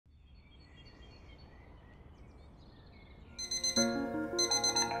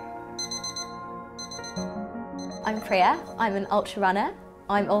I'm Priya, I'm an ultra runner.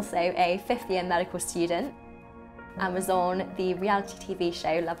 I'm also a fifth-year medical student and was on the reality TV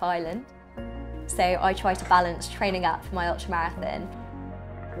show Love Island. So I try to balance training up for my ultramarathon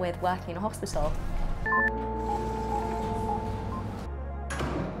with working in a hospital.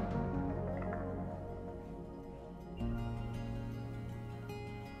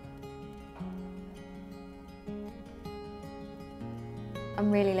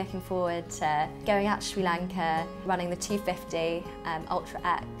 I'm really looking forward to going out to Sri Lanka, running the 250 Ultra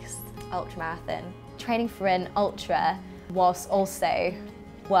X ultramarathon. Training for an ultra whilst also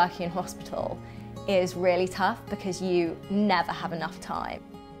working in hospital is really tough because you never have enough time.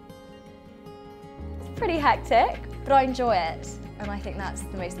 It's pretty hectic, but I enjoy it, and I think that's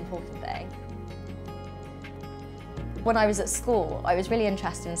the most important thing. When I was at school, I was really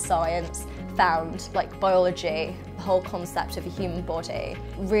interested in science, found biology, the whole concept of a human body,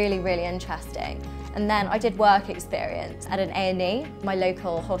 really interesting. And then I did work experience at an A&E, my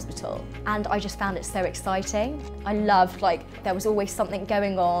local hospital, and I just found it so exciting. I loved, there was always something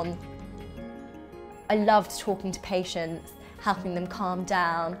going on. I loved talking to patients, helping them calm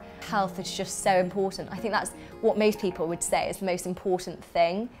down. Health is just so important. I think that's what most people would say is the most important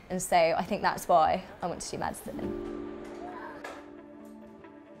thing, and so I think that's why I want to do medicine.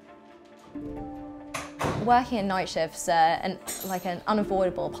 Working in night shifts an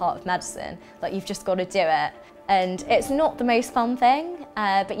unavoidable part of medicine. You've just got to do it, and it's not the most fun thing,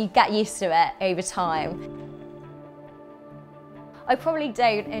 but you get used to it over time. I probably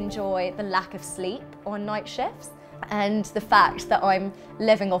don't enjoy the lack of sleep on night shifts and the fact that I'm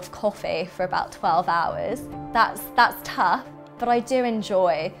living off coffee for about 12 hours. That's tough, but I do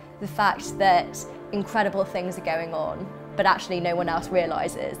enjoy the fact that incredible things are going on, but actually no one else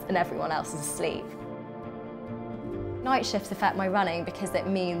realises and everyone else is asleep. Night shifts affect my running because it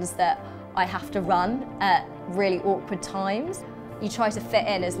means that I have to run at really awkward times. You try to fit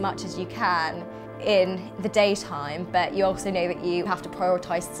in as much as you can in the daytime, but you also know that you have to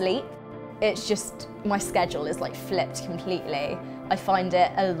prioritise sleep. It's just, my schedule is flipped completely. I find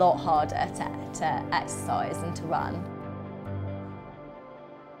it a lot harder to exercise and to run.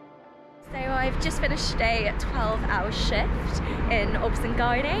 So I've just finished a 12-hour shift in obs and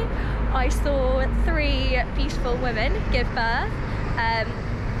gynae. I saw 3 beautiful women give birth.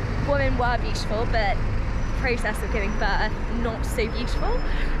 Women were beautiful, but the process of giving birth, not so beautiful.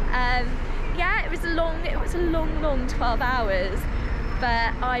 Yeah, it was a long 12 hours,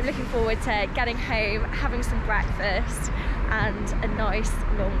 but I'm looking forward to getting home, having some breakfast and a nice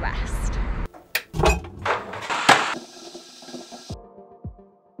long rest.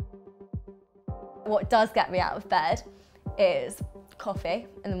 What does get me out of bed is coffee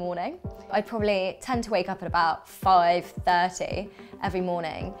in the morning. I probably tend to wake up at about 5:30 every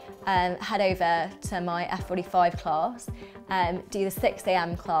morning and head over to my F45 class, do the 6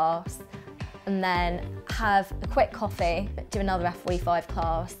 AM class, and then have a quick coffee, do another F45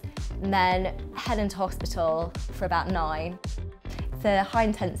 class, and then head into hospital for about 9. It's a high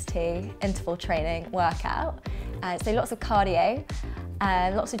intensity interval training workout, so lots of cardio,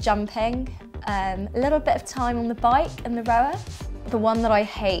 lots of jumping, a little bit of time on the bike and the rower. The one that I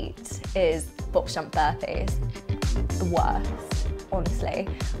hate is box jump burpees. The worst, honestly.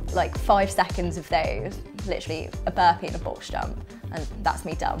 5 seconds of those, literally a burpee and a box jump, and that's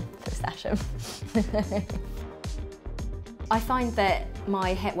me done for the session. I find that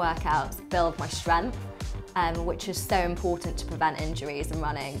my HIIT workouts build my strength, which is so important to prevent injuries in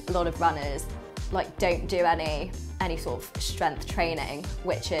running. A lot of runners don't do any sort of strength training,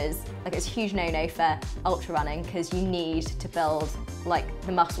 which is it's a huge no-no for ultra running because you need to build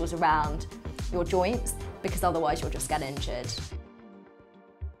the muscles around your joints, because otherwise you'll just get injured.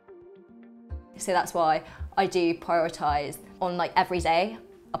 So that's why I do prioritise on every day,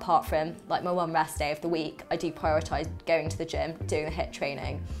 apart from my one rest day of the week, I do prioritise going to the gym, doing the HIIT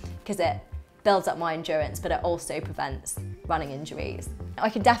training, because it builds up my endurance, but it also prevents running injuries. I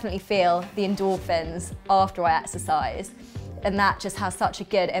can definitely feel the endorphins after I exercise, and that just has such a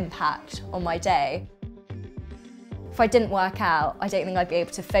good impact on my day. If I didn't work out, I don't think I'd be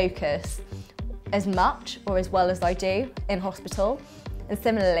able to focus as much or as well as I do in hospital. And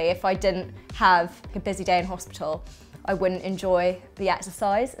similarly, if I didn't have a busy day in hospital, I wouldn't enjoy the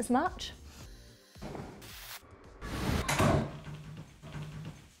exercise as much.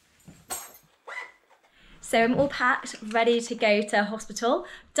 So I'm all packed, ready to go to hospital,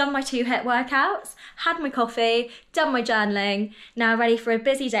 done my 2 HIIT workouts, had my coffee, done my journaling, now ready for a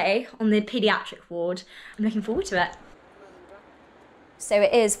busy day on the paediatric ward. I'm looking forward to it. So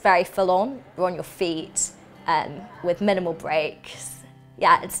it is very full on, you're on your feet with minimal breaks.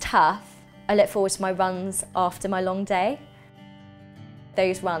 Yeah, it's tough, I look forward to my runs after my long day.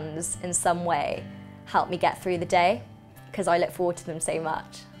 Those runs in some way help me get through the day because I look forward to them so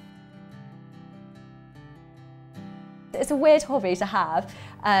much. It's a weird hobby to have,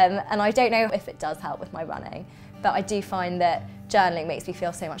 and I don't know if it does help with my running, but I do find that journaling makes me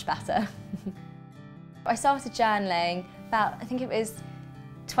feel so much better. I started journaling about, I think it was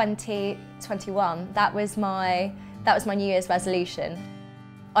 2021. That was my New Year's resolution.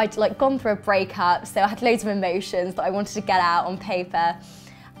 I'd gone through a breakup, so I had loads of emotions that I wanted to get out on paper,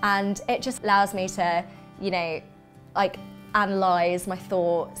 and it just allows me to, analyse my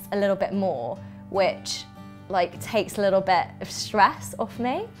thoughts a little bit more, which takes a little bit of stress off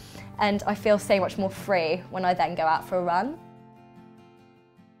me, and I feel so much more free when I then go out for a run.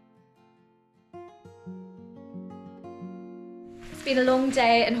 It's been a long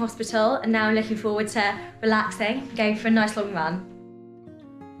day in hospital, and now I'm looking forward to relaxing, going for a nice long run.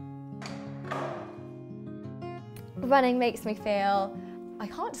 Running makes me feel, I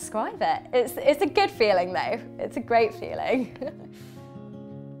can't describe it. It's a good feeling though. It's a great feeling.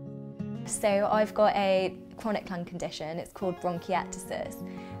 So I've got a chronic lung condition, it's called bronchiectasis,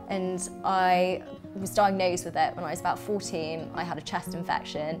 and I was diagnosed with it when I was about 14. I had a chest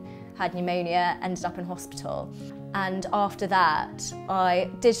infection, had pneumonia, ended up in hospital. And after that, I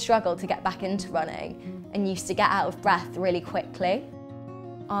did struggle to get back into running and used to get out of breath really quickly.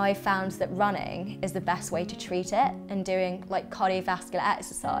 I found that running is the best way to treat it, and doing cardiovascular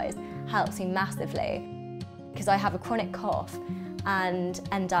exercise helps me massively because I have a chronic cough and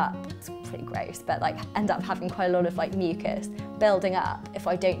end up, it's pretty gross, but end up having quite a lot of mucus building up if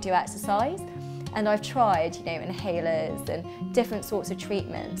I don't do exercise. And I've tried, inhalers and different sorts of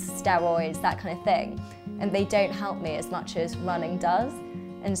treatments, steroids, that kind of thing, and they don't help me as much as running does.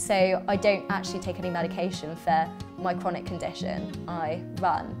 And so I don't actually take any medication for my chronic condition, I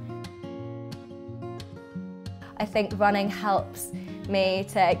run. I think running helps me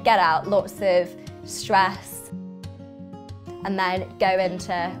to get out lots of stress and then go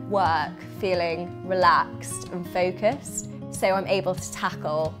into work feeling relaxed and focused. So I'm able to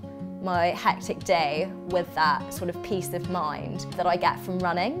tackle my hectic day with that sort of peace of mind that I get from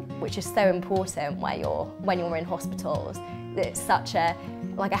running, which is so important when you're in hospitals. It's such a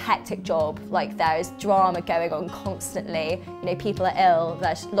hectic job, there's drama going on constantly, people are ill,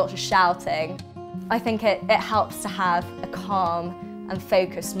 there's lots of shouting. I think it helps to have a calm and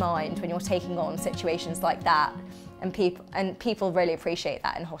focused mind when you're taking on situations like that, and people really appreciate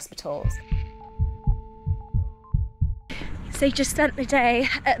that in hospitals. So just spent the day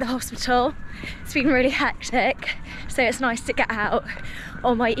at the hospital. It's been really hectic, so it's nice to get out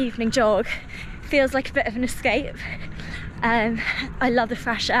on my evening jog. Feels like a bit of an escape. I love the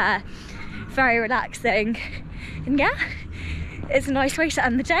fresh air, very relaxing, and yeah, it's a nice way to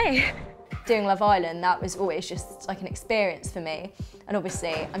end the day. Doing Love Island, that was always just an experience for me, and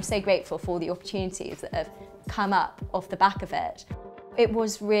obviously I'm so grateful for the opportunities that have come up off the back of it. It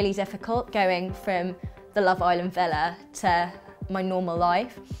was really difficult going from the Love Island villa to my normal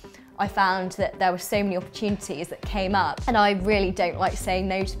life. I found that there were so many opportunities that came up, and I really don't like saying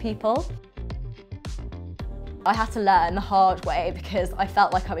no to people. I had to learn the hard way because I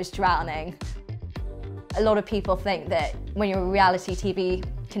felt like I was drowning. A lot of people think that when you're a reality TV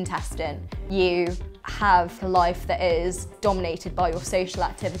contestant, you have a life that is dominated by your social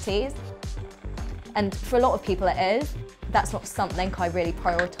activities. And for a lot of people it is. That's not something I really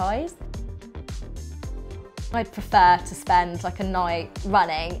prioritise. I'd prefer to spend a night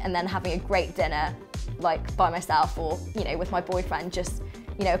running and then having a great dinner, by myself or, with my boyfriend, just,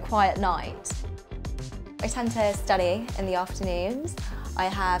 a quiet night. I tend to study in the afternoons. I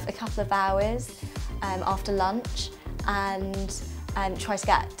have a couple of hours after lunch and try to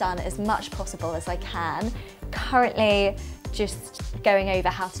get done as much possible as I can. Currently just going over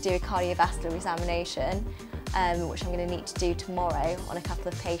how to do a cardiovascular examination, which I'm going to need to do tomorrow on a couple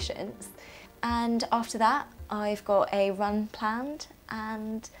of patients. And after that, I've got a run planned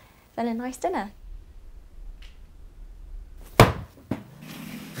and then a nice dinner.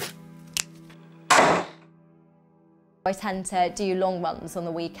 I tend to do long runs on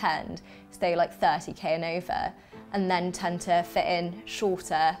the weekend, so 30k and over, and then tend to fit in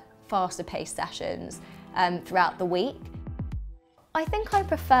shorter, faster paced sessions throughout the week. I think I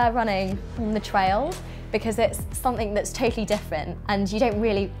prefer running on the trails because it's something that's totally different and you don't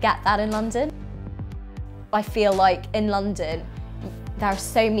really get that in London. I feel like in London there are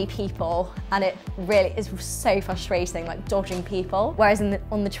so many people and it really is so frustrating, dodging people, whereas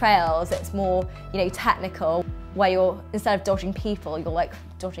on the trails it's more, technical. where you're, instead of dodging people, you're like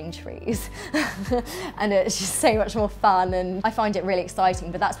dodging trees. And it's just so much more fun, and I find it really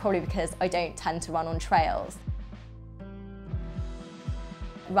exciting, but that's probably because I don't tend to run on trails.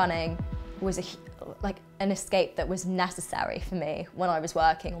 Running was an escape that was necessary for me when I was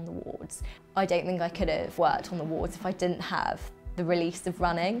working on the wards. I don't think I could have worked on the wards if I didn't have the release of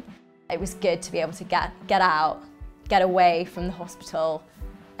running. It was good to be able to get out, get away from the hospital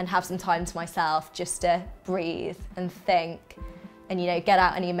and have some time to myself just to breathe and think and, you know, get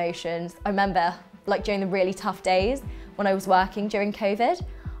out any emotions. I remember, like, during the really tough days when I was working during COVID,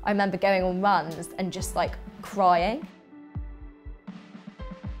 I remember going on runs and just like crying.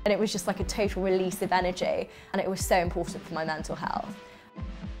 And it was just like a total release of energy, and it was so important for my mental health.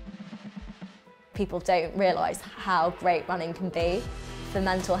 People don't realise how great running can be for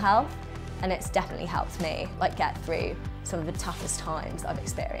mental health, and it's definitely helped me like get through some of the toughest times I've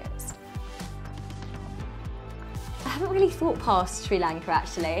experienced. I haven't really thought past Sri Lanka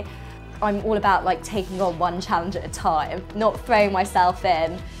actually. I'm all about like taking on one challenge at a time, not throwing myself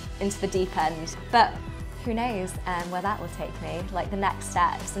into the deep end. But who knows where that will take me, like the next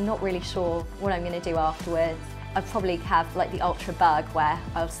steps. I'm not really sure what I'm going to do afterwards. I probably have like the ultra bug where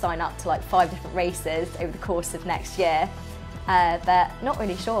I'll sign up to like 5 different races over the course of next year, but not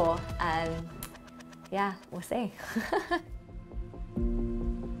really sure. Yeah, we'll see.